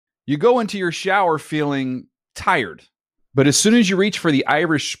You go into your shower feeling tired, but as soon as you reach for the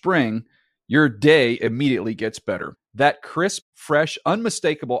Irish Spring, your day immediately gets better. That crisp, fresh,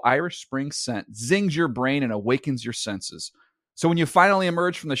 unmistakable Irish Spring scent zings your brain and awakens your senses. So when you finally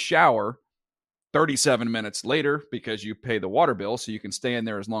emerge from the shower, 37 minutes later, because you pay the water bill so you can stay in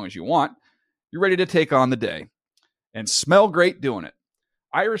there as long as you want, you're ready to take on the day. And smell great doing it.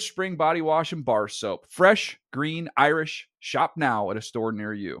 Irish Spring Body Wash and Bar Soap. Fresh, green, Irish. Shop now at a store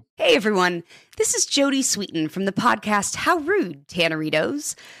near you. Hey everyone, this is Jody Sweeten from the podcast How Rude,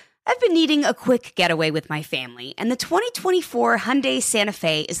 Tanneritos. I've been needing a quick getaway with my family, and the 2024 Hyundai Santa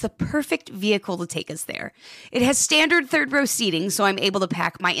Fe is the perfect vehicle to take us there. It has standard third-row seating, so I'm able to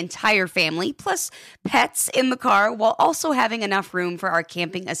pack my entire family, plus pets, in the car, while also having enough room for our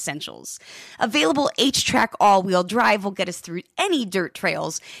camping essentials. Available H-Track all-wheel drive will get us through any dirt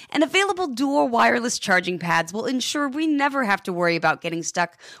trails, and available dual wireless charging pads will ensure we never have to worry about getting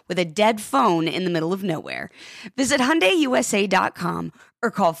stuck with a dead phone in the middle of nowhere. Visit HyundaiUSA.com or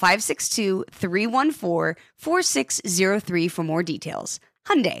call 562-314-4603 for more details.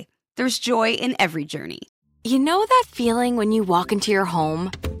 Hyundai, there's joy in every journey. You know that feeling when you walk into your home,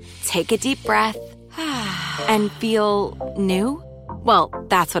 take a deep breath, and feel new? Well,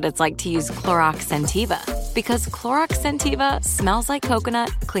 that's what it's like to use Clorox Scentiva. Because Clorox Scentiva smells like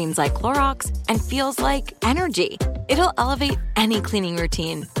coconut, cleans like Clorox, and feels like energy. It'll elevate any cleaning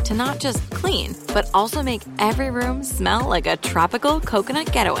routine to not just clean, but also make every room smell like a tropical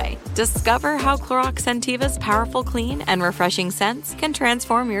coconut getaway. Discover how Clorox Scentiva's powerful clean and refreshing scents can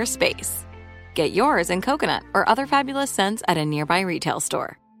transform your space. Get yours in coconut or other fabulous scents at a nearby retail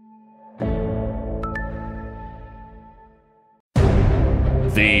store.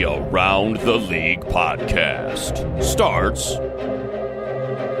 The Around the League podcast starts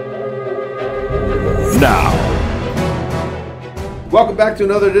now. Welcome back to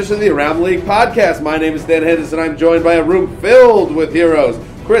another edition of the Around the League podcast. My name is Dan Henderson. I'm joined by a room filled with heroes.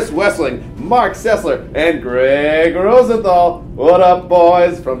 Chris Wessling, Mark Sessler, and Greg Rosenthal. What up,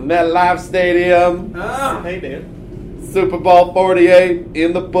 boys, from MetLife Stadium? Hey, Dan. Super Bowl 48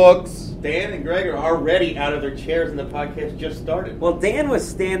 in the books. Dan and Greg are already out of their chairs and the podcast just started. Well, Dan was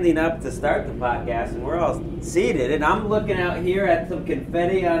standing up to start the podcast, and we're all seated, and I'm looking out here at some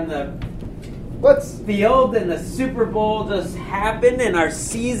confetti on the field, and the Super Bowl just happened, and our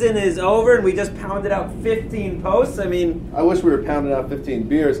season is over, and we just pounded out 15 posts. I mean, I wish we were pounding out 15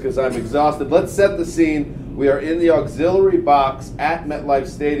 beers because I'm exhausted. Let's set the scene. We are in the auxiliary box at MetLife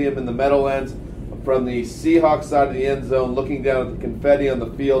Stadium in the Meadowlands. From the Seahawks side of the end zone, looking down at the confetti on the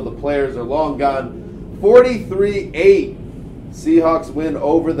field. The players are long gone. 43-8. Seahawks win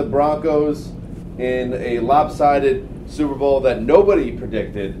over the Broncos in a lopsided Super Bowl that nobody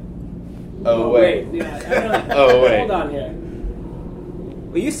predicted. Oh, wait. Yeah, oh, wait. Hold on here.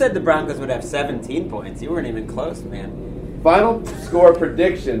 Well, you said the Broncos would have 17 points. You weren't even close, man. Final score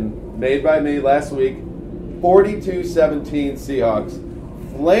prediction made by me last week, 42-17 Seahawks.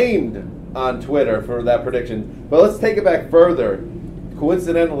 Flamed on Twitter for that prediction. But let's take it back further.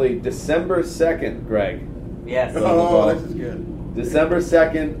 Coincidentally, December 2nd, Greg. Yes. Oh, this is good. December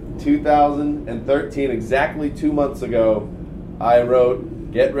 2nd, 2013, exactly 2 months ago, I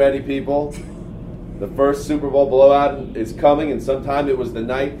wrote, get ready, people. The first Super Bowl blowout is coming, and sometime it was the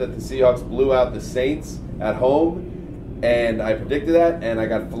night that the Seahawks blew out the Saints at home, and I predicted that, and I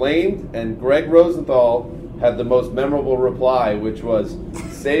got flamed, and Greg Rosenthal had the most memorable reply, which was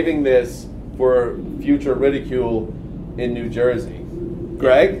saving this for future ridicule in New Jersey.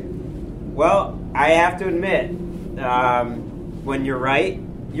 Greg? Well, I have to admit, when you're right,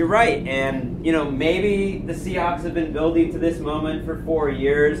 you're right. And, you know, maybe the Seahawks have been building to this moment for 4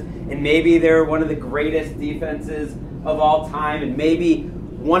 years, and maybe they're one of the greatest defenses of all time, and maybe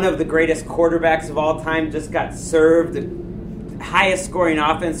one of the greatest quarterbacks of all time just got served. The highest scoring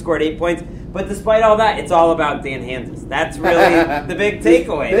offense scored 8 points. But despite all that, it's all about Dan Hanzus. That's really the big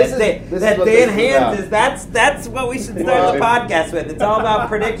takeaway. Dan Hanzus, that's what we should start the podcast with. It's all about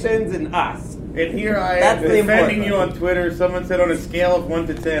predictions and us. And here I am defending you on Twitter. Someone said on a scale of 1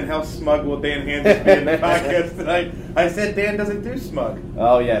 to 10, how smug will Dan Hanzus be in the podcast tonight? I said Dan doesn't do smug.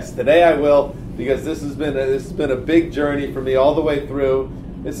 Oh yes, today I will, because this has been a big journey for me all the way through.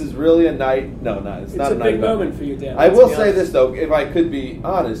 This is really a night. No, it's not a night. It's a big moment for you, Dan. I will say this though, if I could be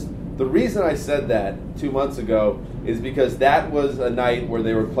honest. The reason I said that 2 months ago is because that was a night where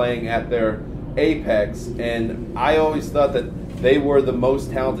they were playing at their apex, and I always thought that they were the most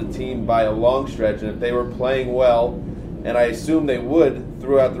talented team by a long stretch, and if they were playing well, and I assumed they would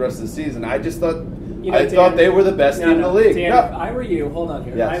throughout the rest of the season, I just thought thought they were the best team in the league. Dan, if I were you, hold on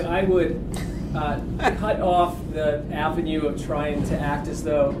here. Yes. I would cut off the avenue of trying to act as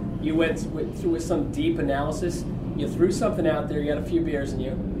though you went through with some deep analysis. You threw something out there. You got a few beers in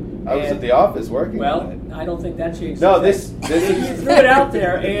you. I was at the office working. Well, on it. I don't think that changed. No, this you threw it out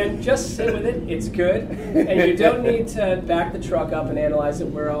there, and just sit with it. It's good, and you don't need to back the truck up and analyze it.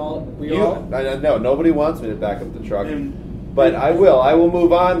 I know nobody wants me to back up the truck, but I will. I will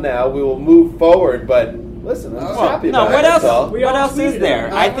move on now. We will move forward, but. Listen, I'm happy about what it. else? What else is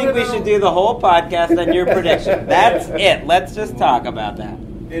there? I think we should do the whole podcast on your prediction. That's it. Let's just talk about that.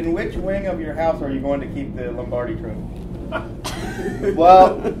 In which wing of your house are you going to keep the Lombardi trophy?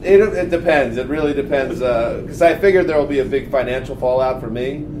 Well, it depends. It really depends. Because I figured there will be a big financial fallout for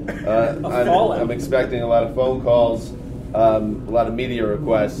me. I'm expecting a lot of phone calls, a lot of media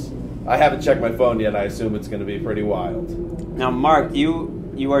requests. I haven't checked my phone yet. I assume it's going to be pretty wild. Now, Mark,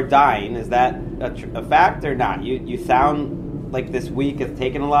 you are dying. Is that a fact or not? You sound like this week has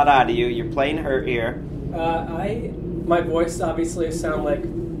taken a lot out of you. You're playing hurt here. My voice obviously sound like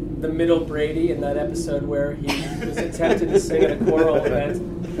the middle Brady in that episode where he was attempted to sing at a choral event.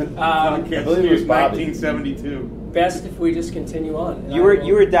 I believe it was Bobby. 1972. Best if we just continue on. You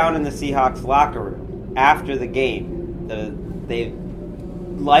were down in the Seahawks locker room after the game.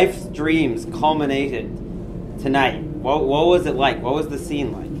 Life's dreams culminated tonight. What was it like? What was the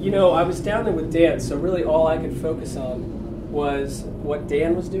scene like? You know, I was down there with Dan, so really all I could focus on was what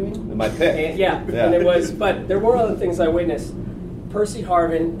Dan was doing. My pick. And it was, but there were other things I witnessed. Percy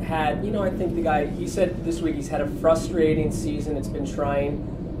Harvin had, I think the guy, he said this week he's had a frustrating season. It's been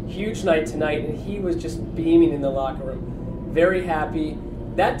trying. Huge night tonight, and he was just beaming in the locker room. Very happy.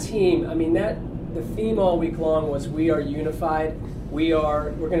 That team, the theme all week long was we are unified.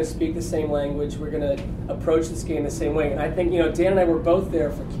 We're going to speak the same language. We're going to approach this game the same way. And I think, Dan and I were both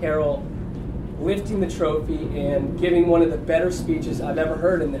there for Carroll lifting the trophy and giving one of the better speeches I've ever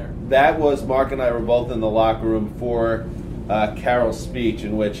heard in there. That was, Mark and I were both in the locker room for Carroll's speech,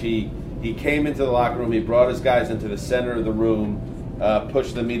 in which he came into the locker room, he brought his guys into the center of the room,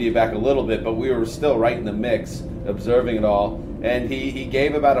 pushed the media back a little bit, but we were still right in the mix, observing it all. And he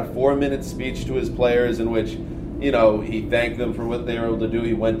gave about a 4-minute speech to his players in which, he thanked them for what they were able to do.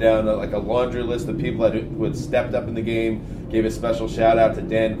 He went down like a laundry list of people who had stepped up in the game, gave a special shout out to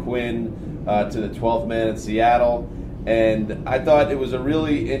Dan Quinn, to the 12th man in Seattle. And I thought it was a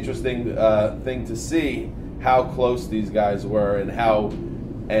really interesting thing to see how close these guys were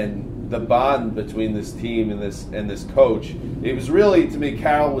and the bond between this team and this coach. It was really, to me,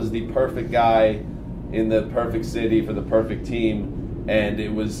 Carroll was the perfect guy in the perfect city for the perfect team, and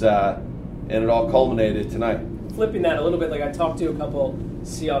it was and it all culminated tonight. Flipping that a little bit, like I talked to a couple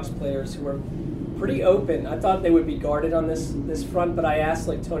Seahawks players who were pretty open. I thought they would be guarded on this front, but I asked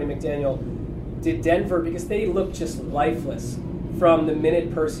Tony McDaniel, did Denver, because they looked just lifeless from the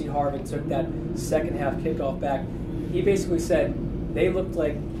minute Percy Harvin took that second half kickoff back. He basically said they looked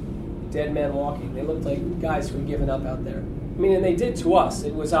like dead men walking. They looked like guys who had given up out there. And they did to us.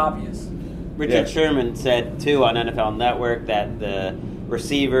 It was obvious. Richard Sherman said, too, on NFL Network that the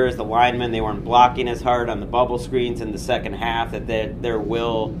receivers, the linemen, they weren't blocking as hard on the bubble screens in the second half, that their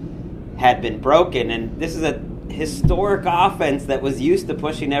will had been broken. And this is a historic offense that was used to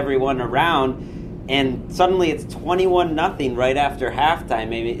pushing everyone around, and suddenly it's 21-0 right after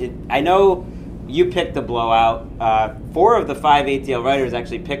halftime. I know you picked the blowout. 4 of the 5 ATL writers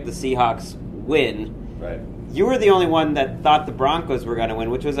actually picked the Seahawks win. Right. You were the only one that thought the Broncos were going to win,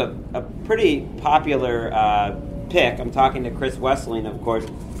 which was a pretty popular pick. I'm talking to Chris Wessling, of course.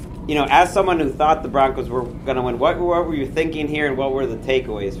 As someone who thought the Broncos were going to win, what were you thinking here, and what were the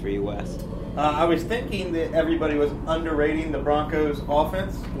takeaways for you, Wes? I was thinking that everybody was underrating the Broncos'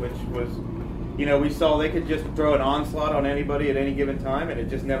 offense, which was, we saw they could just throw an onslaught on anybody at any given time, and it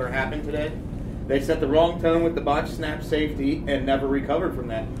just never happened today. They set the wrong tone with the botched snap safety and never recovered from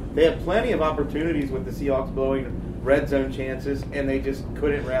that. They had plenty of opportunities with the Seahawks blowing red zone chances, and they just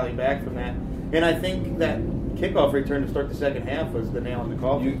couldn't rally back from that. And I think that kickoff return to start the second half was the nail in the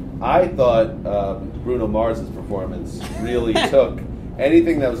coffin. I thought Bruno Mars's performance really took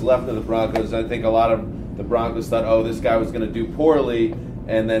anything that was left of the Broncos. I think a lot of the Broncos thought, this guy was going to do poorly,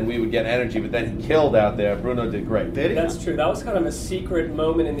 and then we would get energy. But then he killed out there. Bruno did great. Did he? That's true. That was kind of a secret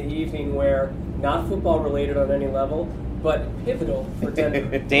moment in the evening where, not football related on any level, but pivotal for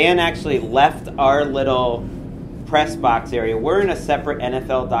Denver. Dan actually left our little press box area. We're in a separate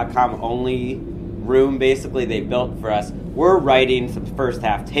NFL.com only room, basically, they built for us. We're writing some first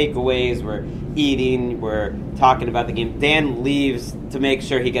half takeaways. We're eating, we're talking about the game. Dan leaves to make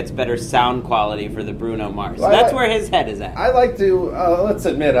sure he gets better sound quality for the Bruno Mars. So that's where his head is at. I like to, let's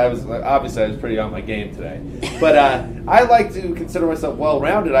admit, I was pretty on my game today. But I like to consider myself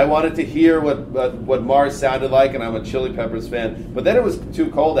well-rounded. I wanted to hear what Mars sounded like, and I'm a Chili Peppers fan. But then it was too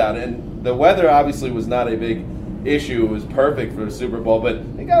cold out, and the weather obviously was not a big issue. It was perfect for the Super Bowl, but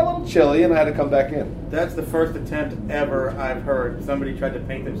it got a little chilly, and I had to come back in. That's the first attempt ever I've heard somebody tried to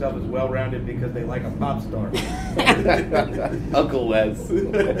paint themselves as well-rounded because they like a pop star. Uncle Les.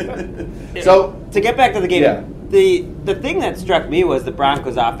 So to get back to the game, yeah. the thing that struck me was the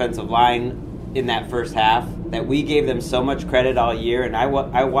Broncos' offensive line in that first half. That we gave them so much credit all year, and I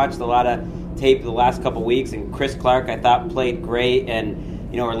watched a lot of tape the last couple weeks, and Chris Clark I thought played great, and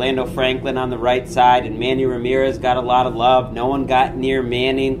Orlando Franklin on the right side, and Manny Ramirez got a lot of love. No one got near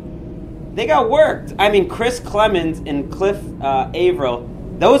Manning. They got worked. I mean, Chris Clemens and Cliff Averill,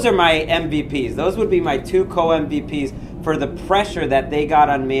 those are my MVPs. Those would be my two co-MVPs for the pressure that they got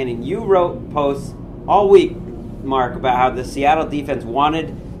on Manning. You wrote posts all week, Mark, about how the Seattle defense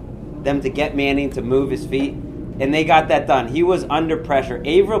wanted them to get Manning to move his feet, and they got that done. He was under pressure.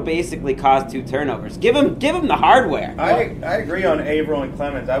 Averill basically caused 2 turnovers. Give him the hardware. I agree on Averill and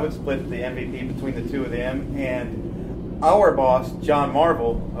Clemens. I would split the MVP between the two of them. And our boss, John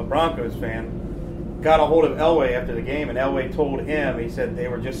Marvel, a Broncos fan, got a hold of Elway after the game, and Elway told him, he said they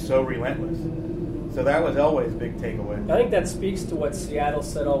were just so relentless. So that was Elway's big takeaway. I think that speaks to what Seattle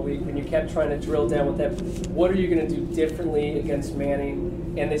said all week when you kept trying to drill down with them. What are you going to do differently against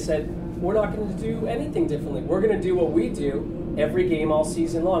Manning? And they said, we're not going to do anything differently. We're going to do what we do every game all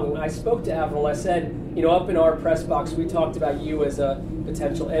season long. When I spoke to Averill, I said, up in our press box, we talked about you as a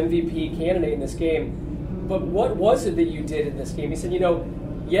potential MVP candidate in this game. But what was it that you did in this game? He said,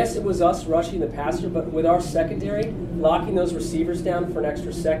 yes, it was us rushing the passer, but with our secondary, locking those receivers down for an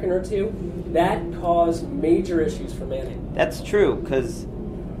extra second or two, that caused major issues for Manning. That's true, because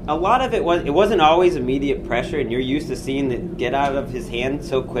a lot of it wasn't always immediate pressure, and you're used to seeing it get out of his hand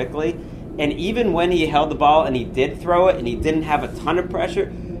so quickly. And even when he held the ball and he did throw it and he didn't have a ton of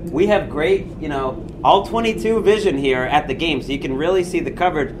pressure, we have great, all 22 vision here at the game, so you can really see the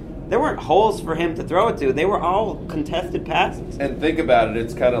coverage. There weren't holes for him to throw it to. They were all contested passes. And think about it,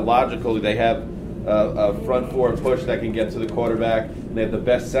 it's kind of logical. They have a front four push that can get to the quarterback, and they have the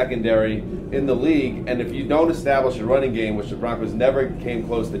best secondary in the league. And if you don't establish a running game, which the Broncos never came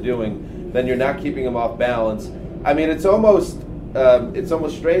close to doing, then you're not keeping them off balance. I mean, it's almost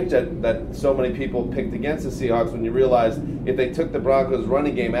strange that so many people picked against the Seahawks when you realize if they took the Broncos'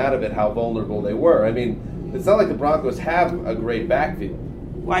 running game out of it, how vulnerable they were. I mean, it's not like the Broncos have a great backfield.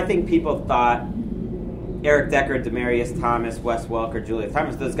 Well, I think people thought Eric Decker, Demaryius Thomas, Wes Welker, Julius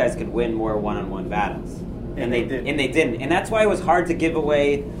Thomas, those guys could win more one-on-one battles. And they didn't. And that's why it was hard to give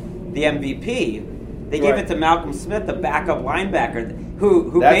away the MVP. They gave it to Malcolm Smith, the backup linebacker,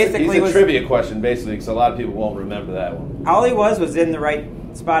 who basically was... He's a trivia question, basically, because a lot of people won't remember that one. All he was in the right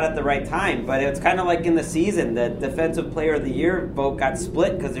spot at the right time, but it's kind of like in the season, the Defensive Player of the Year vote got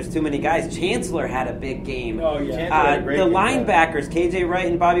split because there's too many guys. Chancellor had a big game. Oh, yeah. The linebackers, KJ Wright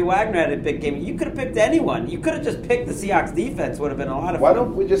and Bobby Wagner had a big game. You could have picked anyone. You could have just picked the Seahawks defense. Would have been a lot of fun. Why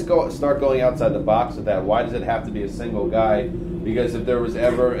don't we just start going outside the box with that? Why does it have to be a single guy? Because if there was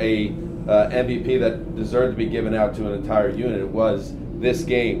ever a MVP that deserved to be given out to an entire unit, it was this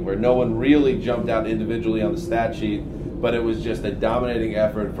game, where no one really jumped out individually on the stat sheet, but it was just a dominating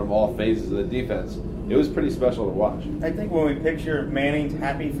effort from all phases of the defense. It was pretty special to watch. I think when we picture Manning's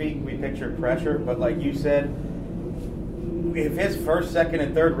happy feet, we picture pressure, but like you said, if his first, second,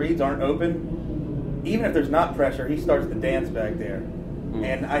 and third reads aren't open, even if there's not pressure, he starts to dance back there.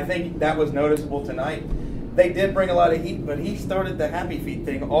 And I think that was noticeable tonight. They did bring a lot of heat, but he started the happy feet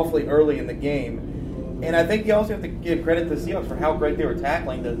thing awfully early in the game. And I think you also have to give credit to the Seahawks for how great they were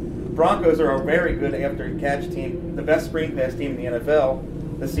tackling. The Broncos are a very good after-catch team, the best screen pass team in the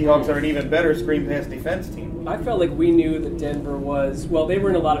NFL. The Seahawks are an even better screen pass defense team. I felt like we knew that Denver was, well, they were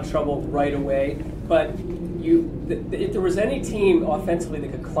in a lot of trouble right away, but if there was any team offensively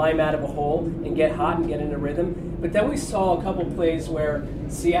that could climb out of a hole and get hot and get into rhythm, but then we saw a couple plays where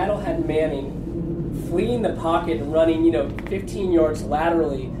Seattle had Manning fleeing the pocket and running, 15 yards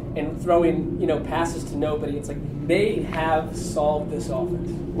laterally and throwing, passes to nobody. It's like they have solved this offense.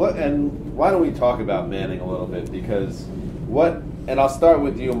 And why don't we talk about Manning a little bit? Because and I'll start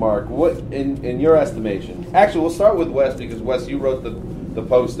with you, Mark. What, in your estimation? Actually, we'll start with Wes, because Wes, you wrote the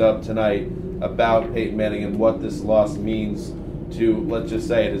post up tonight about Peyton Manning and what this loss means to, let's just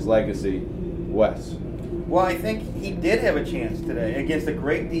say it, his legacy. Wes. Well, I think he did have a chance today against a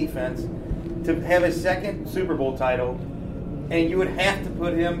great defense to have his second Super Bowl title And you would have to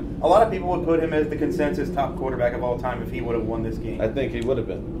put him. A lot of people would put him as the consensus top quarterback of all time if he would have won this game. I think he would have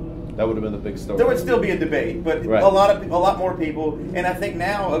been. That would have been the big story. There would still be a debate, but Right. a lot more people. And I think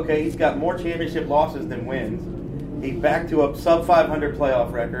now, okay, he's got more championship losses than wins. He's back to a sub 500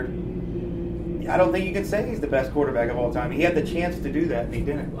 playoff record. I don't think you can say he's the best quarterback of all time. He had the chance to do that, and he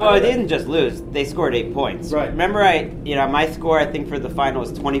didn't. Well, they didn't just lose. They scored 8 points. Right. Remember, my score, I think, for the final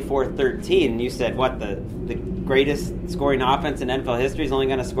was 24-13. You said, what, the greatest scoring offense in NFL history is only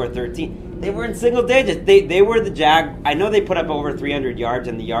going to score 13. They were in single digits. They were the Jag. I know they put up over 300 yards,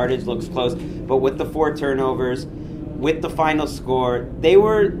 and the yardage looks close, but with the 4 turnovers, with the final score, they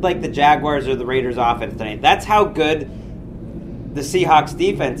were like the Jaguars or the Raiders offense tonight. That's how good the Seahawks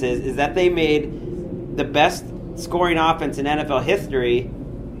defense is that they made the best scoring offense in NFL history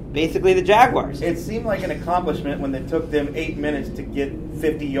basically the Jaguars. It seemed like an accomplishment when it took them 8 minutes to get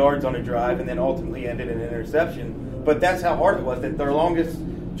 50 yards on a drive and then ultimately ended in an interception. But that's how hard it was. That their longest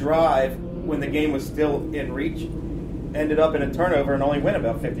drive, when the game was still in reach, ended up in a turnover and only went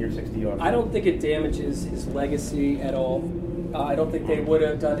about 50 or 60 yards. I don't think it damages his legacy at all. I don't think they would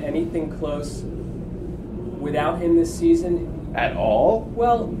have done anything close without him this season. At all?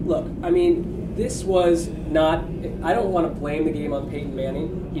 Well, look, I mean, this was not... I don't want to blame the game on Peyton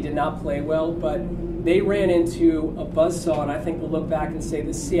Manning. He did not play well, but they ran into a buzzsaw, and I think we'll look back and say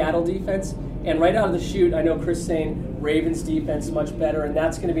the Seattle defense, and right out of the chute, I know Chris saying Ravens defense much better, and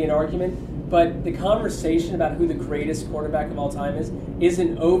that's going to be an argument, but the conversation about who the greatest quarterback of all time is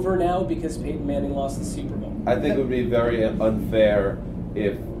isn't over now because Peyton Manning lost the Super Bowl. I think it would be very unfair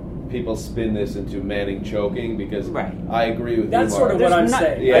if people spin this into Manning choking, because Right. I agree with That's you, sort Mark. of what I'm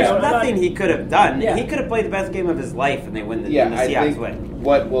saying. Yeah. There's I'm not- nothing he could have done. Yeah. He could have played the best game of his life and they win the, Yeah, and the I Seahawks think win.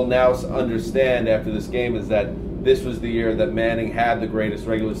 what we'll now understand after this game is that this was the year that Manning had the greatest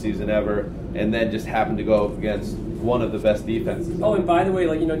regular season ever, and then just happened to go up against one of the best defenses. Oh, and by the way,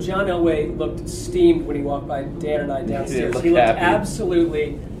 John Elway looked steamed when he walked by Dan and I downstairs. looked He looked happy.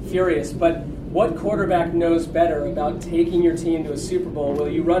 absolutely furious. But what quarterback knows better about taking your team to a Super Bowl? Will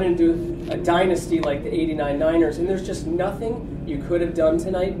you run into a dynasty like the '89 Niners, and there's just nothing you could have done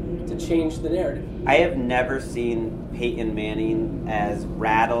tonight to change the narrative? I have never seen Peyton Manning as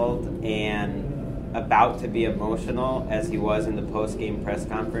rattled and about to be emotional as he was in the post-game press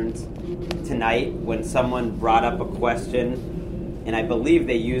conference tonight when someone brought up a question, and I believe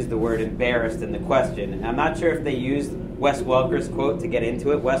they used the word embarrassed in the question. And I'm not sure if they used Wes Welker's quote to get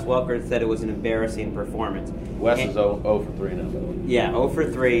into it. Wes Welker said it was an embarrassing performance. Wes And- is 0 for 3 now. Yeah, 0 for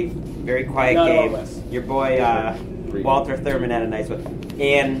 3. Very quiet Not game. all Wes. Your boy Walter Thurman had a nice one.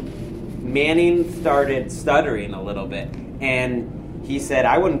 And Manning started stuttering a little bit. And he said,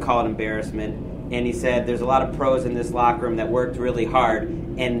 I wouldn't call it embarrassment. And he said, there's a lot of pros in this locker room that worked really hard.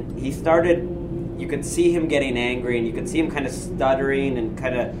 And he started, you could see him getting angry, and you could see him kind of stuttering and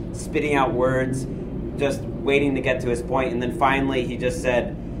kind of spitting out words, just waiting to get to his point. And then finally he just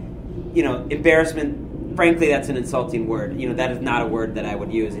said, embarrassment, frankly, that's an insulting word. That is not a word that I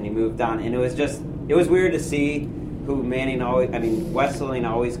would use. And he moved on. And it was weird to see who Manning Wesseling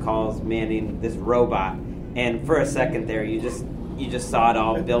always calls Manning this robot. And for a second there, you just saw it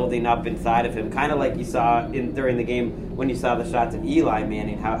all building up inside of him, kind of like you saw during the game when you saw the shots of Eli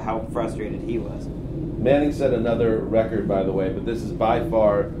Manning, how frustrated he was. Manning set another record, by the way, but this is by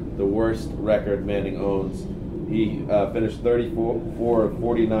far the worst record Manning owns. He finished 34 of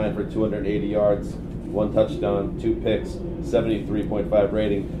 49 for 280 yards, 1 touchdown, 2 picks, 73.5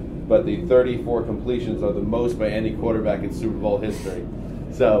 rating. But the 34 completions are the most by any quarterback in Super Bowl history.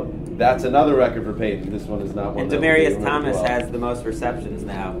 So that's another record for Peyton. This one is not one. And that will be Demaryius remembered Thomas well. has the most receptions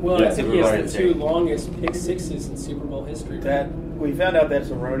now. Well, Yeah, I think Super he Bowl has the history. 2 longest pick sixes in Super Bowl history. That we found out that's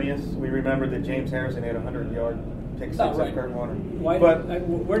erroneous. We remember that James Harrison had a 100-yard pick six Oh, right. of Kurt Warner.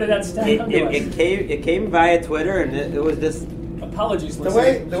 Where did that stat come to us? It came via Twitter, and it was just Apologies, The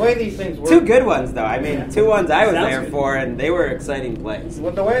listeners. way these things work. 2 good ones, though. I mean, 2 ones I was Sounds there good. for, and they were exciting plays.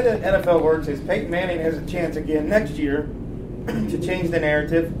 Well, the way the NFL works is Peyton Manning has a chance again next year to change the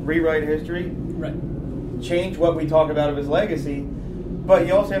narrative, rewrite history, Right. change what we talk about of his legacy. But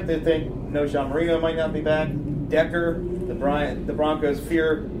you also have to think, Sean Marino might not be back. Decker, the Broncos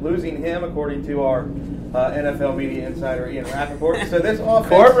fear losing him, according to our NFL media insider Ian Rappaport. So this offense,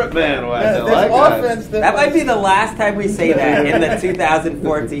 Corporate man, Wes. I this like that. offense, That might be the last time we say that in the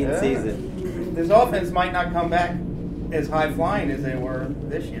 2014 Yeah. season. This offense might not come back as high flying as they were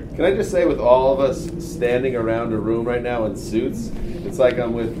this year. Can I just say, with all of us standing around a room right now in suits, it's like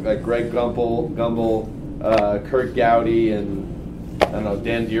I'm with Greg Gumbel, Kurt Gowdy, and I don't know,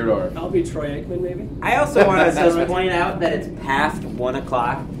 Dan Dierdorf. I'll be Troy Aikman, maybe. I also want to just point out that it's past 1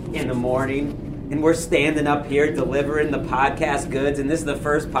 o'clock in the morning, and we're standing up here delivering the podcast goods, and this is the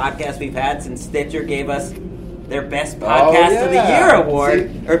first podcast we've had since Stitcher gave us their Best Podcast of the Year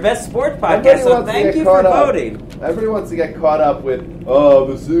award, or Best Sports Podcast, so thank you for voting. Everybody wants to get caught up with, the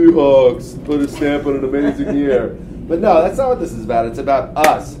Seahawks put a stamp on an amazing year. But no, that's not what this is about. It's about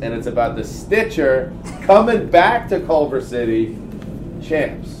us, and it's about the Stitcher coming back to Culver City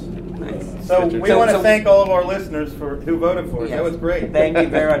champs. Nice. So we want to thank all of our listeners who voted for us. Yes. That was great. Thank you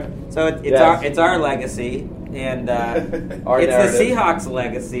very much. So it's our legacy, and it's narrative. the Seahawks'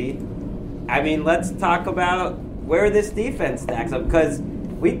 legacy. I mean, let's talk about where this defense stacks up, because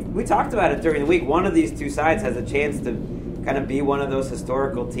we talked about it during the week. One of these two sides has a chance to kind of be one of those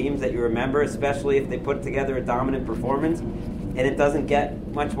historical teams that you remember, especially if they put together a dominant performance, and it doesn't get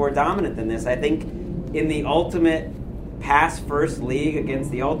much more dominant than this. I think in the ultimate pass-first league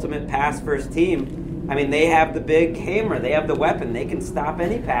against the ultimate pass-first team, I mean, they have the big hammer. They have the weapon. They can stop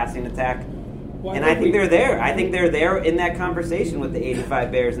any passing attack. And I think they're there. I think they're there in that conversation with the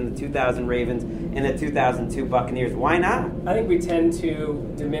 85 Bears and the 2000 Ravens and the 2002 Buccaneers. Why not? I think we tend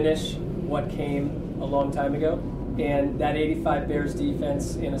to diminish what came a long time ago. And that 85 Bears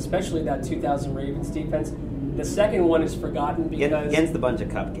defense, and especially that 2000 Ravens defense, the second one is forgotten because... Against a bunch of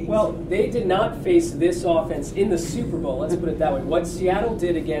cupcakes. Well, they did not face this offense in the Super Bowl. Let's put it that way. What Seattle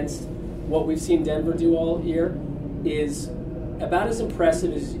did against what we've seen Denver do all year is about as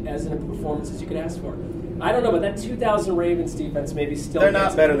impressive as in a performance as you could ask for. I don't know, but that 2000 Ravens defense maybe still... They're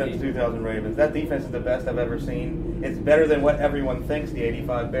not better than the 2000 Ravens. That defense is the best I've ever seen. It's better than what everyone thinks the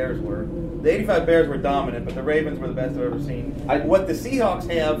 85 Bears were. The 85 Bears were dominant, but the Ravens were the best I've ever seen. What the Seahawks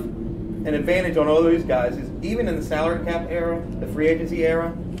have an advantage on all those guys is even in the salary cap era, the free agency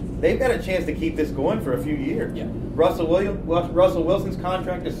era, they've got a chance to keep this going for a few years. Yeah. Russell Wilson's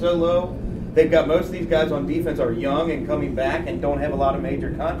contract is so low. They've got most of these guys on defense are young and coming back and don't have a lot of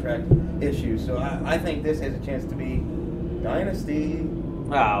major contract issues. So I think this has a chance to be dynasty.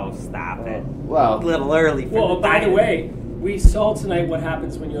 Oh, stop it. Well, a little early for Well, by the way, we saw tonight what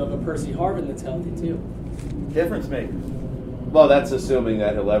happens when you have a Percy Harvin that's healthy, too. Difference maker. Well, that's assuming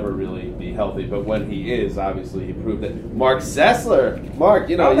that he'll ever really be healthy. But when he is, obviously, he proved it. Mark Sessler. Mark,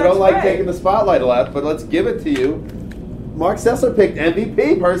 you don't like taking the spotlight a lot, but let's give it to you. Mark Sessler picked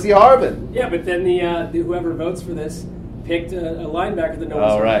MVP, Percy Harvin. Yeah, but then the whoever votes for this picked a linebacker that no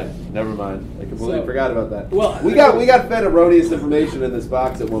one's Oh, right. Never mind. I completely forgot about that. Well, we got fed erroneous information in this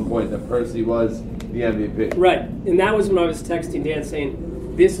box at one point that Percy was the MVP. Right, and that was when I was texting Dan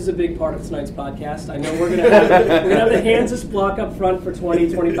saying, this is a big part of tonight's podcast. I know we're going to have the Kansas block up front for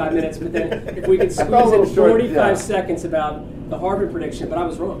 20, 25 minutes, but then if we could squeeze in 45 seconds about the Harvard prediction, but I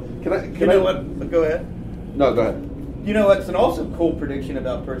was wrong. Can I go ahead? No, go ahead. You know what's an also cool prediction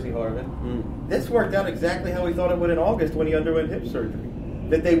about Percy Harvin? This worked out exactly how we thought it would in August when he underwent hip surgery.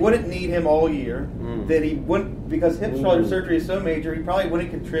 That they wouldn't need him all year. That he wouldn't, because hip surgery is so major, he probably wouldn't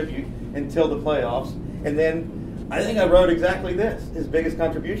contribute until the playoffs. And then I think I wrote exactly this. His biggest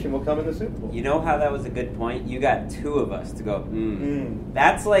contribution will come in the Super Bowl. You know how that was a good point? You got two of us to go,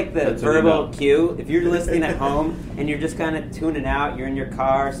 That's like the That's verbal cue. If you're listening at home and you're just kind of tuning out, you're in your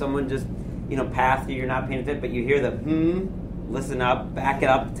car, someone just, passed you, you're not paying attention, but you hear the listen up, back it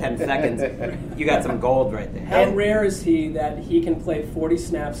up 10 seconds. You got some gold right there. How rare is he that he can play 40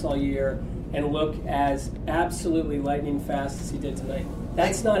 snaps all year and look as absolutely lightning fast as he did tonight?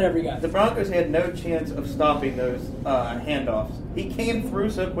 That's not every guy. The Broncos had no chance of stopping those handoffs. He came through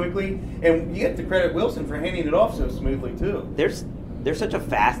so quickly, and you have to credit Wilson for handing it off so smoothly, too. They're such a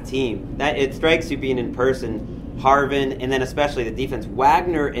fast team that it strikes you being in person. Harvin, and then especially the defense.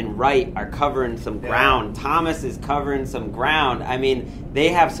 Wagner and Wright are covering some ground. Thomas is covering some ground. I mean, they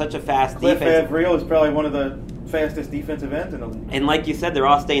have such a fast Cliff defense. Avril is probably one of the fastest defensive ends in the league. And like you said, they're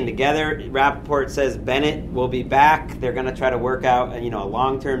all staying together. Rappaport says Bennett will be back. They're going to try to work out a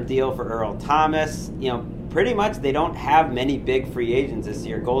long-term deal for Earl Thomas. Pretty much they don't have many big free agents this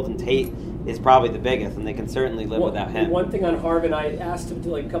year. Golden Tate is probably the biggest, and they can certainly live without him. One thing on Harvin, I asked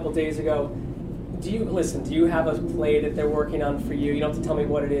him a couple days ago, do you have a play that they're working on for you? You don't have to tell me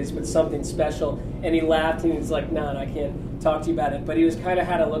what it is, but something special. And he laughed, and he's like, no, I can't talk to you about it. But he was kind of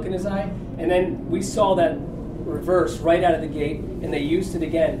had a look in his eye. And then we saw that reverse right out of the gate, and they used it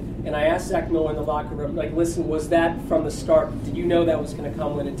again. And I asked Zach Miller in the locker room, listen, was that from the start? Did you know that was going to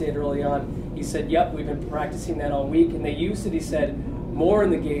come when it did early on? He said, yep, we've been practicing that all week. And they used it, he said, more in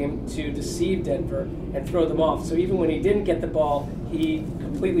the game to deceive Denver and throw them off. So even when he didn't get the ball, he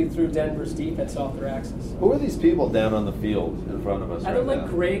completely threw Denver's defense off their axis. Who are these people down on the field in front of us I right don't now?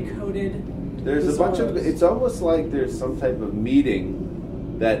 gray-coated. There's a bunch of. It's almost like there's some type of meeting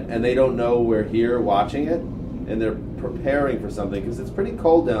and they don't know we're here watching it, and they're preparing for something because it's pretty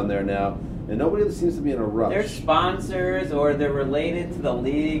cold down there now. and nobody seems to be in a rush. They're sponsors, or they're related to the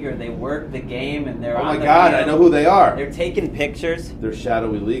league, or they work the game, and they're oh on my the God, field. I know who they are. They're taking pictures. They're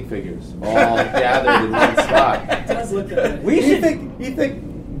shadowy league figures, all gathered in one spot. It does look good. You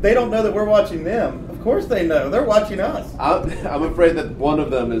think they don't know that we're watching them? Of course they know. They're watching us. I'm afraid that one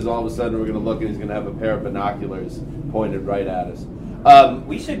of them is all of a sudden we're going to look and he's going to have a pair of binoculars pointed right at us.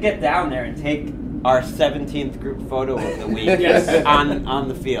 We should get down there and take our 17th group photo of the week Yes. on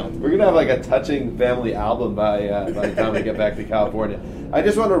the field. We're going to have like a touching family album by the time we get back to California. I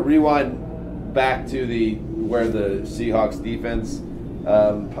just want to rewind back to where the Seahawks defense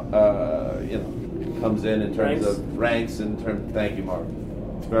comes in terms of ranks. Thank you, Mark.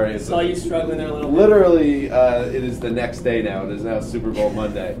 I saw you struggling there a little bit. Literally, it is the next day now. It is now Super Bowl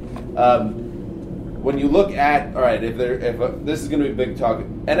Monday. When you look at, all right, if this is going to be big talk,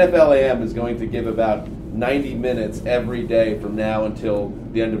 NFL AM is going to give about 90 minutes every day from now until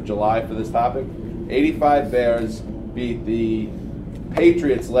the end of July for this topic. 85 Bears beat the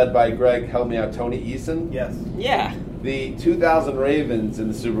Patriots, led by Greg, help me out, Tony Eason. Yes. Yeah. The 2000 Ravens in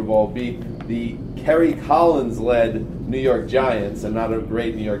the Super Bowl beat the Kerry Collins-led New York Giants, and not a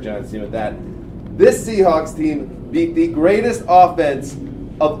great New York Giants team at that. This Seahawks team beat the greatest offense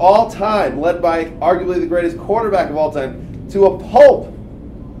of all time, led by arguably the greatest quarterback of all time, to a pulp.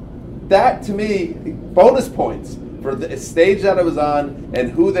 That, to me, bonus points for the stage that it was on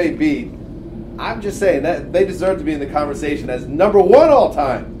and who they beat. I'm just saying that they deserve to be in the conversation as number one all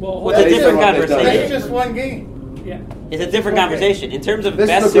time. Well, it's a different conversation. It's just one game. Yeah. It's a different conversation. In terms of this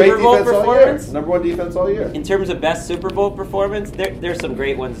best is a great Super Bowl defense performance, all year. Number one defense all year. In terms of best Super Bowl performance, there's some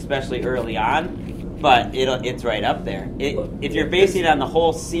great ones, especially early on, but it's right up there. If you're basing it on the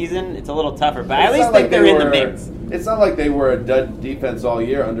whole season, it's a little tougher, but I at least think they're in the mix. It's not like they were a dud defense all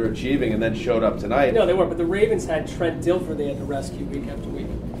year, underachieving, and then showed up tonight. No, they weren't, but the Ravens had Trent Dilfer they had to rescue week after week.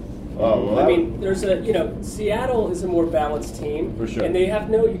 Oh, well, I mean, there's Seattle is a more balanced team. For sure. And they have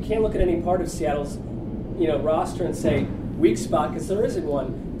you can't look at any part of Seattle's, roster and say weak spot, because there isn't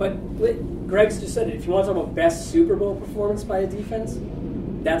one. But Greg's just said it. If you want to talk about best Super Bowl performance by a defense,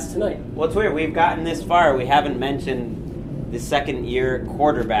 that's tonight. Well, it's weird. We've gotten this far. We haven't mentioned the second-year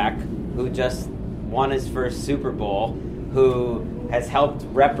quarterback who just won his first Super Bowl, who has helped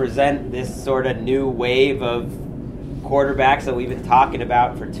represent this sort of new wave of quarterbacks that we've been talking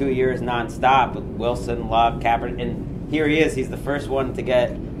about for 2 years nonstop with Wilson, Love, Kaepernick, and here he is. He's the first one to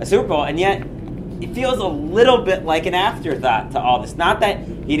get a Super Bowl, and yet it feels a little bit like an afterthought to all this. Not that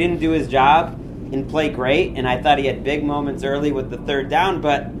he didn't do his job and play great, and I thought he had big moments early with the third down,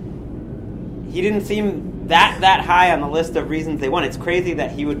 but he didn't seem that high on the list of reasons they won. It's crazy that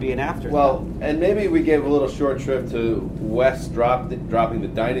he would be an afterthought. Well, and maybe we gave a little short shrift to Wes dropping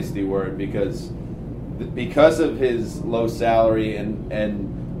the dynasty word because of his low salary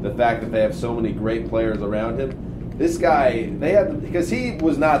and the fact that they have so many great players around him. This guy, because he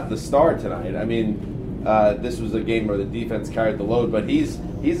was not the star tonight. I mean, this was a game where the defense carried the load, but he's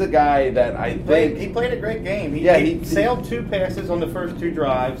a guy that I think he played a great game. He sailed 2 passes on the first 2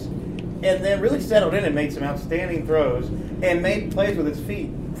 drives, and then really settled in and made some outstanding throws and made plays with his feet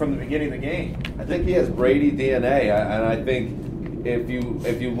from the beginning of the game. I think he has Brady DNA, and I think if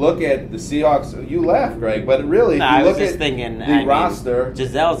you look at the Seahawks, you laugh, Greg, but really, if you look at the roster,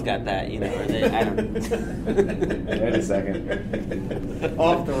 Giselle's got that, I don't. Wait a second.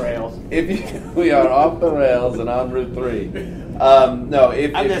 Off the rails. We are off the rails and on Route 3. I'm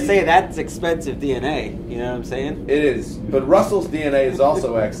just saying that's expensive DNA. You know what I'm saying? It is, but Russell's DNA is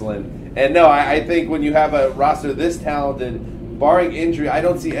also excellent. And no, I think when you have a roster this talented, barring injury, I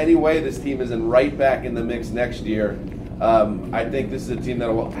don't see any way this team isn't right back in the mix next year. I think this is a team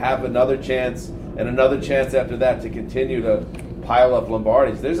that will have another chance and another chance after that to continue to pile up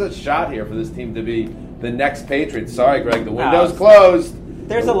Lombardis. There's a shot here for this team to be the next Patriots. Sorry, Greg, the window's closed.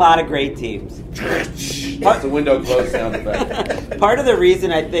 There's a lot of great teams. That's a window closed sound effect. Part of the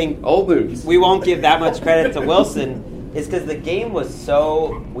reason I think old news we won't give that much credit to Wilson is because the game was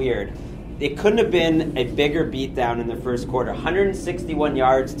so weird. It couldn't have been a bigger beatdown in the first quarter. 161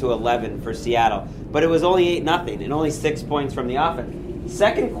 yards to 11 for Seattle. But it was only 8-0 and only 6 points from the offense.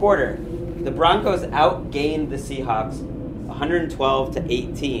 Second quarter, the Broncos outgained the Seahawks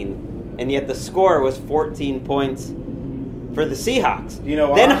 112-18. And yet the score was 14 points for the Seahawks. You know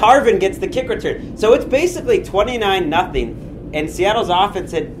why? Then Harvin gets the kick return. So it's basically 29-0. And Seattle's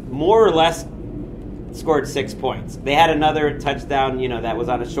offense had more or less scored 6 points. They had another touchdown, that was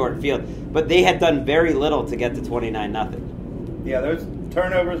on a short field. But they had done very little to get to 29-0. Yeah, those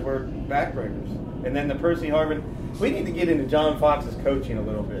turnovers were backbreakers. And then the Percy Harvin. We need to get into John Fox's coaching a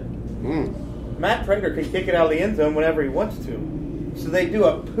little bit. Matt Prater can kick it out of the end zone whenever he wants to. So they do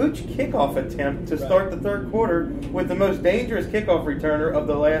a pooch kickoff attempt to start the third quarter with the most dangerous kickoff returner of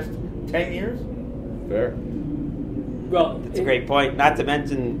the last 10 years? Fair. Well, That's a great point. Not to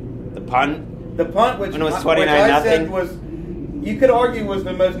mention the punt. The punt, which, When it was which I 29-0. said was, you could argue was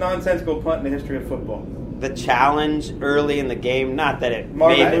the most nonsensical punt in the history of football. The challenge early in the game, not that it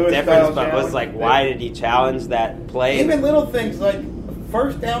Marvin made a Lewis difference, style but was challenge. like, why did he challenge that play? Even little things like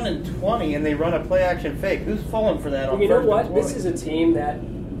first down and 20 and they run a play action fake. Who's falling for that on you know first what? and 20? This is a team that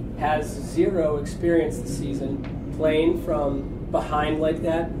has zero experience this season playing from behind like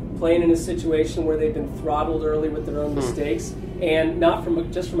that, playing in a situation where they've been throttled early with their own mistakes, and not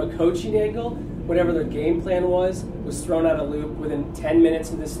just from a coaching angle. Whatever their game plan was thrown out of loop within 10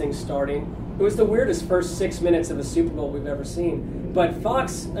 minutes of this thing starting. It was the weirdest first 6 minutes of a Super Bowl we've ever seen. But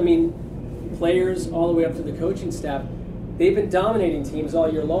Fox, players all the way up to the coaching staff, they've been dominating teams all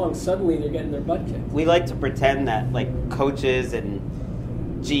year long. Suddenly they're getting their butt kicked. We like to pretend that coaches and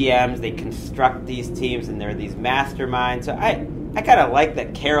GMs, they construct these teams and they're these masterminds. So I kind of like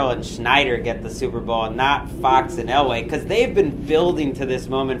that Carroll and Schneider get the Super Bowl and not Fox and Elway, because they've been building to this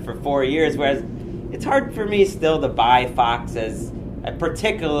moment for 4 years, whereas it's hard for me still to buy Fox as a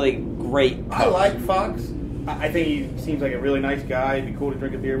particularly great coach. I like Fox. I think he seems like a really nice guy. He'd be cool to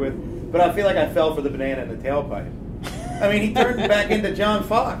drink a beer with. But I feel like I fell for the banana in the tailpipe. He turned back into John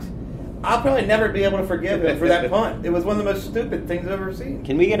Fox. I'll probably never be able to forgive him for that punt. It was one of the most stupid things I've ever seen.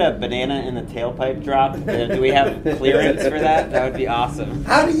 Can we get a banana in the tailpipe drop? Do we have clearance for that? That would be awesome.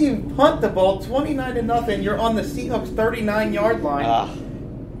 How do you punt the ball 29-0? You're on the Seahawks 39-yard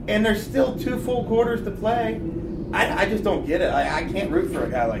line, and there's still 2 full quarters to play. I just don't get it. I can't root for a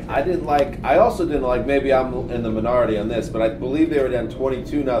guy like that. I also didn't like, maybe I'm in the minority on this, but I believe they were down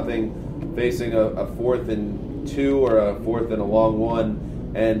 22-0 facing a 4th and 2 or a 4th and a long one,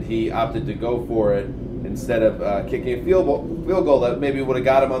 and he opted to go for it instead of kicking a field goal that maybe would have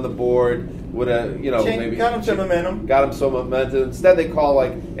got him on the board, would have, maybe got him some momentum. Got him some momentum. Instead, they call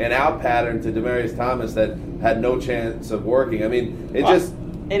an out pattern to Demaryius Thomas that had no chance of working.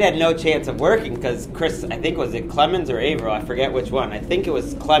 It had no chance of working because Chris, I think, was it Clemens or Averill? I forget which one. I think it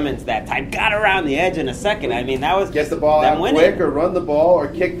was Clemens that time. Got around the edge in a second. That was get the ball out winning. Quick, or run the ball, or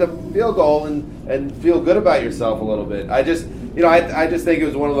kick the field goal and feel good about yourself a little bit. I just think it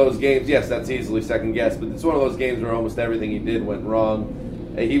was one of those games. Yes, that's easily second guessed, but it's one of those games where almost everything he did went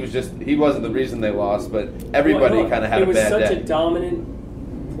wrong. He wasn't the reason they lost, but everybody kind of had a bad day. It was such a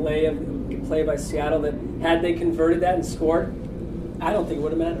dominant play by Seattle that had they converted that and scored, I don't think it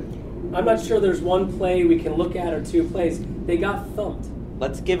would have mattered. I'm not sure there's one play we can look at or 2 plays. They got thumped.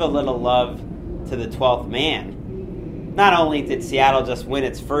 Let's give a little love to the 12th man. Not only did Seattle just win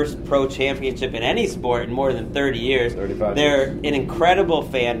its first pro championship in any sport in more than 30 years, 35 they're years. an incredible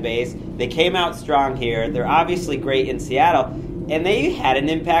fan base. They came out strong here. They're obviously great in Seattle. And they had an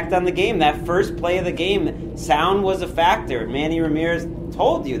impact on the game. That first play of the game, sound was a factor. Manny Ramirez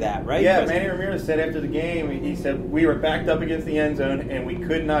told you that, right? Yeah, Manny Ramirez said after the game, he said, we were backed up against the end zone and we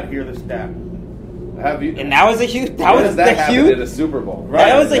could not hear the snap. And that was a huge. That was in a Super Bowl. Right,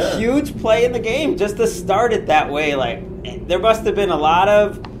 that was a huge play in the game just to start it that way. There must have been a lot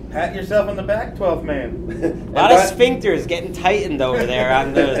of pat yourself on the back, 12th man. A lot of sphincters getting tightened over there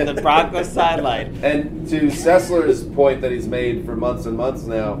on the Broncos sideline. And to Sessler's point that he's made for months and months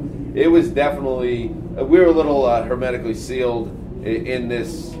now, it was definitely we were a little hermetically sealed in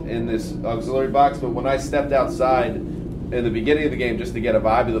this auxiliary box. But when I stepped outside in the beginning of the game just to get a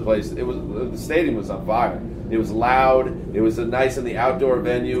vibe of the place, the stadium was on fire. It was loud. It was nice in the outdoor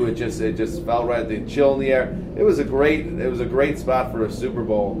venue. It just felt right. The chill in the air. It was a great spot for a Super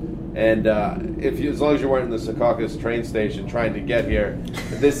Bowl. And as long as you weren't in the Secaucus train station trying to get here,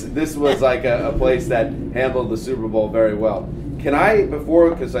 this was like a place that handled the Super Bowl very well.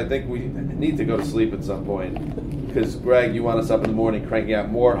 Because I think we need to go to sleep at some point. Because, Greg, you want us up in the morning cranking out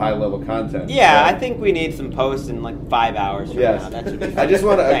more high-level content. Yeah, I think we need some posts in 5 hours from now. That should be fun. I just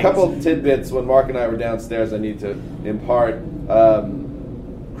want a couple tidbits. When Mark and I were downstairs, I need to impart.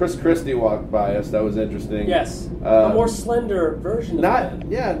 Chris Christie walked by us. That was interesting. Yes, a more slender version of that.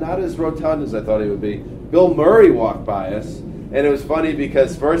 Yeah, not as rotund as I thought he would be. Bill Murray walked by us. And it was funny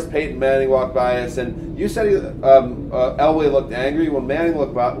because first Peyton Manning walked by us, and you said Elway looked angry. When Manning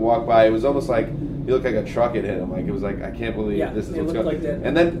walked by, it was almost like he looked like a truck had hit him. It was like, I can't believe this is what's going on. Like that.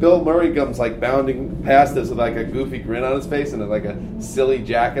 And then Bill Murray comes bounding past us with a goofy grin on his face and a silly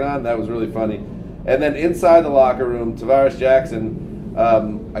jacket on. That was really funny. And then inside the locker room, Tavares Jackson,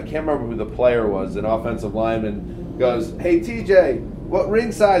 I can't remember who the player was, an offensive lineman, goes, "Hey TJ, what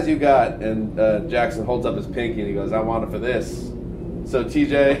ring size you got?" And Jackson holds up his pinky and he goes, "I want it for this." So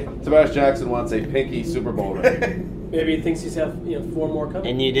Tavares Jackson wants a pinky Super Bowl ring. Maybe he thinks he's have 4 more coming.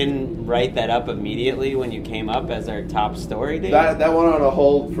 And you didn't write that up immediately when you came up as our top story, Dave? That went on a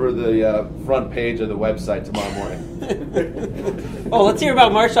hold for the front page of the website tomorrow morning. Oh, let's hear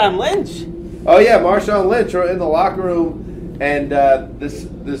about Marshawn Lynch. Oh yeah, Marshawn Lynch in the locker room, and this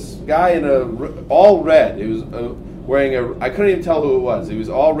guy in all red. He was wearing I couldn't even tell who it was. He was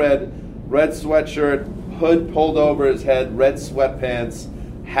all red sweatshirt, hood pulled over his head, red sweatpants,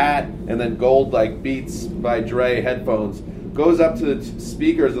 hat, and then gold Beats by Dre headphones. Goes up to the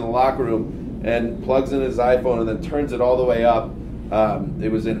speakers in the locker room and plugs in his iPhone and then turns it all the way up.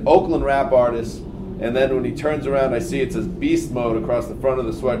 It was an Oakland rap artist, and then when he turns around, I see it says Beast Mode across the front of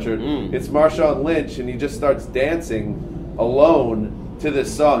the sweatshirt. It's Marshawn Lynch, and he just starts dancing alone to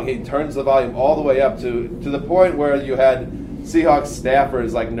this song. He turns the volume all the way up to the point where you had Seahawks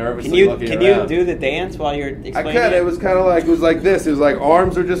staffers nervously looking around. Can you do the dance while you're explaining? I could. It was kind of it was like this. It was like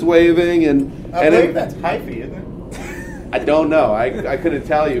arms are just waving I believe that's hyphy, isn't it? I don't know. I couldn't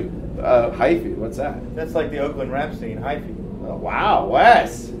tell you. Hyphy, what's that? That's like the Oakland rap scene, hyphy. Oh, wow,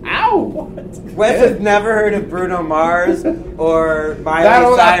 Wes. Ow! What? Wes has never heard of Bruno Mars or Miley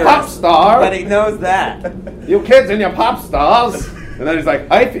That Cyrus. pop star. But he knows that. You kids and your pop stars. And then he's like,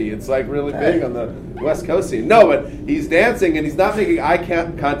 hyphy. It's really big on the West Coast scene. No, but he's dancing and he's not making eye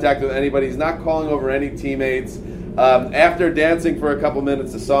contact with anybody. He's not calling over any teammates. After dancing for a couple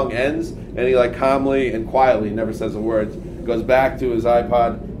minutes, the song ends, and he calmly and quietly, never says a word, goes back to his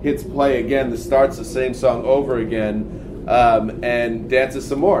iPod, hits play again, starts the same song over again, and dances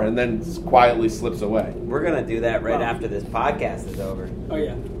some more, and then quietly slips away. We're going to do that right after this podcast is over. Oh,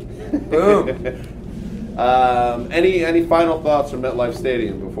 yeah. Boom. Any final thoughts from MetLife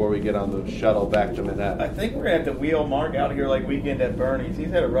Stadium before we get on the shuttle back to Manhattan? I think we're going to have to wheel Mark out here Weekend at Bernie's. He's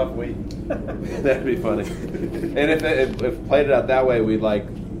had a rough week. That'd be funny. And if played it out that way, we'd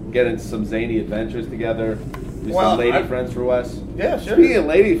get into some zany adventures together. Do some lady friends for Wes. Yeah, sure. Speaking of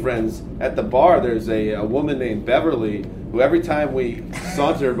lady friends, at the bar there's a woman named Beverly who every time we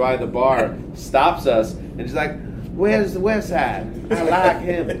saunter by the bar stops us and she's like, "Where's Wes at? I like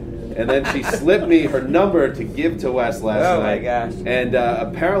him." And then she slipped me her number to give to Wes last night. Oh my gosh. And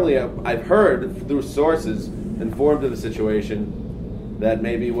apparently I've heard through sources informed of the situation that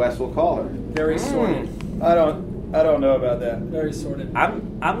maybe Wes will call her. Very sorted. I don't know about that. Very sorted.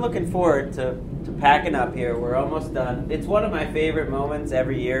 I'm looking forward to packing up here. We're almost done. It's one of my favorite moments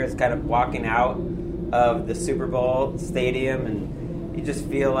every year is kind of walking out of the Super Bowl stadium and you just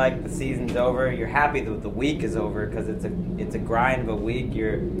feel like the season's over. You're happy that the week is over because it's a grind of a week.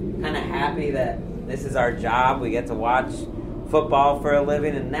 You're kind of happy that this is our job. We get to watch football for a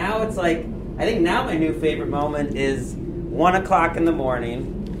living. And now it's I think now my new favorite moment is 1 o'clock in the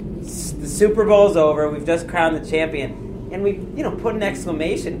morning. The Super Bowl's over. We've just crowned the champion. And we put an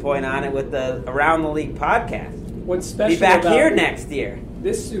exclamation point on it with the Around the League podcast. What's special Be back about here next year.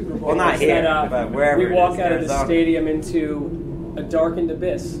 This Super Bowl Well, not is here, that but wherever we it walk is, out of the Arizona. stadium into a darkened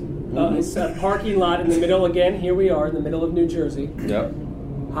abyss. It's a parking lot in the middle again. Here we are in the middle of New Jersey. Yep.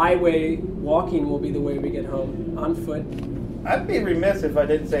 Highway walking will be the way we get home, on foot. I'd be remiss if I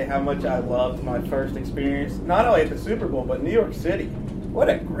didn't say how much I loved my first experience, not only at the Super Bowl, but New York City. What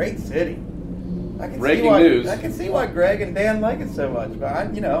a great city. Breaking news. I can see why Greg and Dan like it so much, but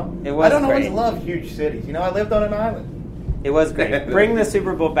It was I don't great. always love huge cities. I lived on an island. It was great. Bring the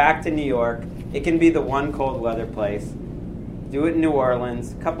Super Bowl back to New York. It can be the one cold weather place. Do it in New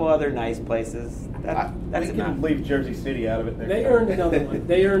Orleans. A couple other nice places. That's we enough. can leave Jersey City out of it. They earned another one.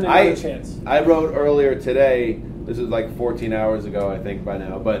 They earned another chance. I wrote earlier today, this is 14 hours ago, I think, by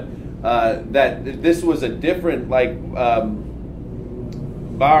now, but that this was a different,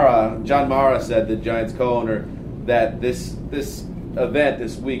 John Mara said, the Giants co-owner, that this event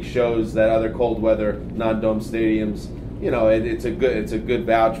this week shows that other cold weather non-dome stadiums, it's a good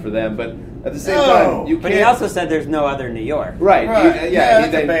vouch for them, but at the same time, you can't. But he also said there's no other New York. Right.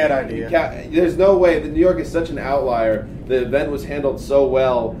 That's a bad idea. There's no way. New York is such an outlier. The event was handled so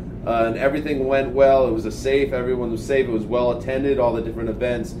well, and everything went well. It was everyone was safe. It was well attended, all the different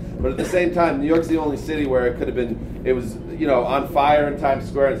events. But at the same time, New York's the only city where it could have been, it was, on fire in Times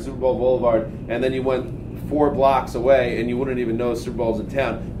Square and Super Bowl Boulevard, and then you went 4 blocks away and you wouldn't even know Super Bowl's in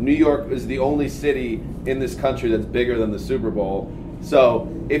town. New York is the only city in this country that's bigger than the Super Bowl.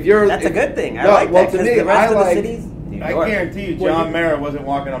 So if you're... That's a good thing. I like that because the rest of the cities... I guarantee you John Mara wasn't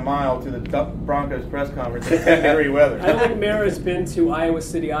walking a mile to the Broncos press conference in 10-degree weather. I don't think Mara's been to Iowa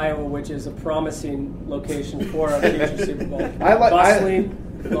City, Iowa, which is a promising location for a future Super Bowl. Bustling,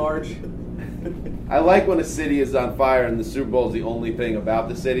 large. I like when a city is on fire and the Super Bowl is the only thing about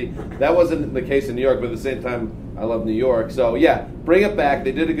the city. That wasn't the case in New York, but at the same time, I love New York. So, yeah, bring it back.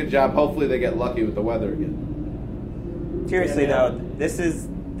 They did a good job. Hopefully they get lucky with the weather again. seriously though, this is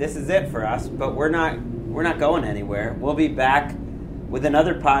it for us. But we're not going anywhere. We'll be back with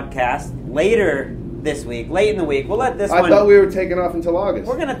another podcast later this week, late in the week. We'll let this I one. thought we were taking off until August.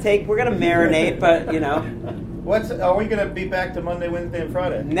 We're gonna marinate, but you know. Are we going to be back to Monday, Wednesday, and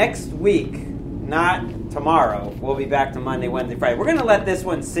Friday? Next week, not tomorrow, we'll be back to Monday, Wednesday, Friday. We're going to let this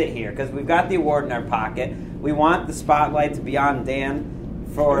one sit here because we've got the award in our pocket. We want the spotlight to be on Dan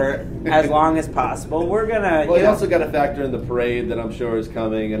for as long as possible. We're going to... Well, you also got to factor in the parade that I'm sure is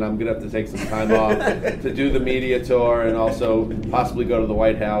coming, and I'm going to have to take some time off to do the media tour and also possibly go to the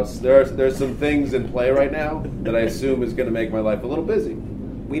White House. There's some things in play right now that I assume is going to make my life a little busy.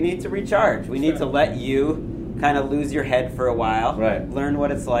 We need to recharge. We need to let you kind of lose your head for a while, right? Learn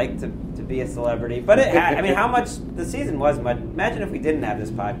what it's like to be a celebrity. But how much the season was. Imagine if we didn't have this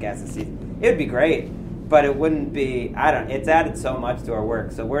podcast this season. It would be great, but it wouldn't be. It's added so much to our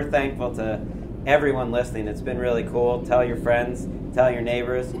work. So we're thankful to everyone listening. It's been really cool. Tell your friends, tell your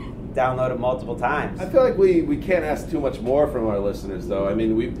neighbors, download it multiple times. I feel like we can't ask too much more from our listeners, though. I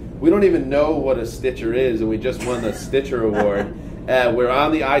mean, we don't even know what a Stitcher is, and we just won the Stitcher Award. We're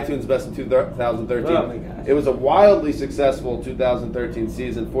on the iTunes Best of 2013. Oh my gosh. It was a wildly successful 2013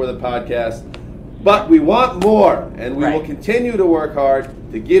 season for the podcast, but we want more, and we will continue to work hard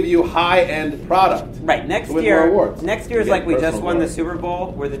to give you high-end product. Right. Next year is like we just won the Super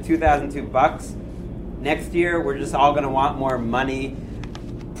Bowl. We're the 2002 Bucks. Next year, we're just all going to want more money.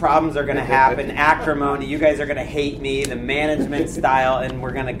 Problems are going to happen. Acrimony. You guys are going to hate me. The management style, and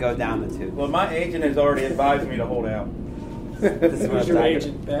we're going to go down the tube. Well, my agent has already advised me to hold out. Who's your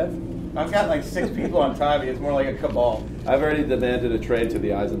agent, Bev? I've got like 6 people on Tybee. It's more like a cabal. I've already demanded a trade to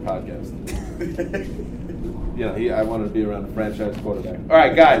the Eisen podcast. I wanted to be around a franchise quarterback. All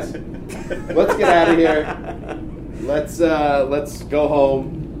right, guys, let's get out of here. Let's go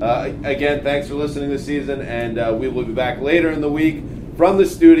home. Again, thanks for listening this season, and we will be back later in the week from the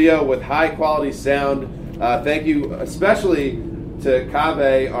studio with high-quality sound. Thank you especially to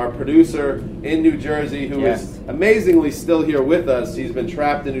Kaveh, our producer in New Jersey, who is amazingly still here with us. He's been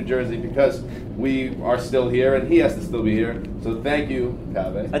trapped in New Jersey because we are still here, and he has to still be here. So thank you,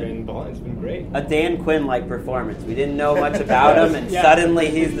 Kaveh. It's been great. A Dan Quinn-like performance. We didn't know much about him, and suddenly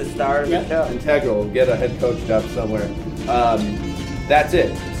he's the star of the show. Integral. Get a head coach job somewhere. That's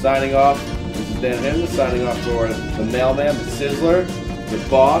it. Signing off. This is Dan Henry signing off for the mailman, the sizzler, the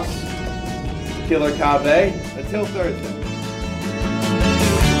boss, Killer Kaveh. Until Thursday.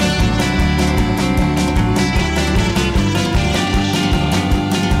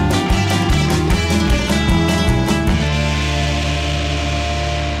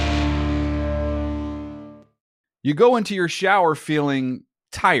 You go into your shower feeling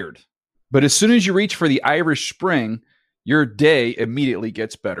tired, but as soon as you reach for the Irish Spring, your day immediately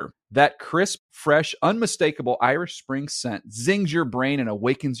gets better. That crisp, fresh, unmistakable Irish Spring scent zings your brain and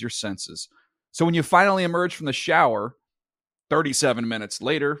awakens your senses. So when you finally emerge from the shower, 37 minutes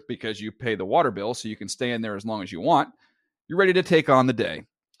later, because you pay the water bill so you can stay in there as long as you want, you're ready to take on the day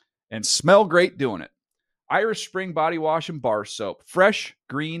and smell great doing it. Irish Spring Body Wash and Bar Soap. Fresh,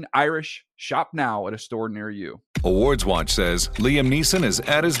 green, Irish. Shop now at a store near you. Awards Watch says Liam Neeson is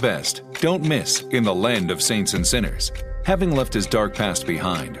at his best. Don't miss In the Land of Saints and Sinners. Having left his dark past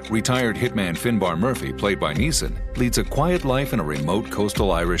behind, retired hitman Finbar Murphy, played by Neeson, leads a quiet life in a remote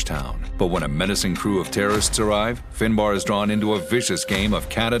coastal Irish town. But when a menacing crew of terrorists arrive, Finbar is drawn into a vicious game of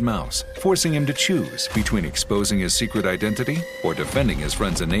cat and mouse, forcing him to choose between exposing his secret identity or defending his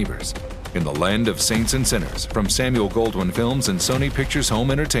friends and neighbors. In the Land of Saints and Sinners, from Samuel Goldwyn Films and Sony Pictures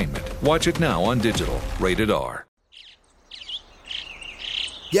Home Entertainment. Watch it now on digital. Rated R.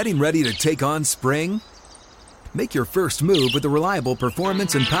 Getting ready to take on spring? Make your first move with the reliable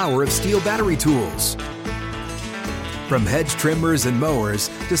performance and power of Steel battery tools. From hedge trimmers and mowers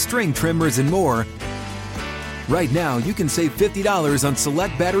to string trimmers and more, right now you can save $50 on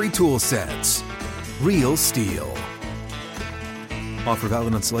select battery tool sets. Real Steel. Offer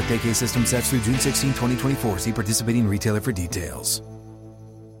valid on select AK system sets through June 16, 2024. See participating retailer for details.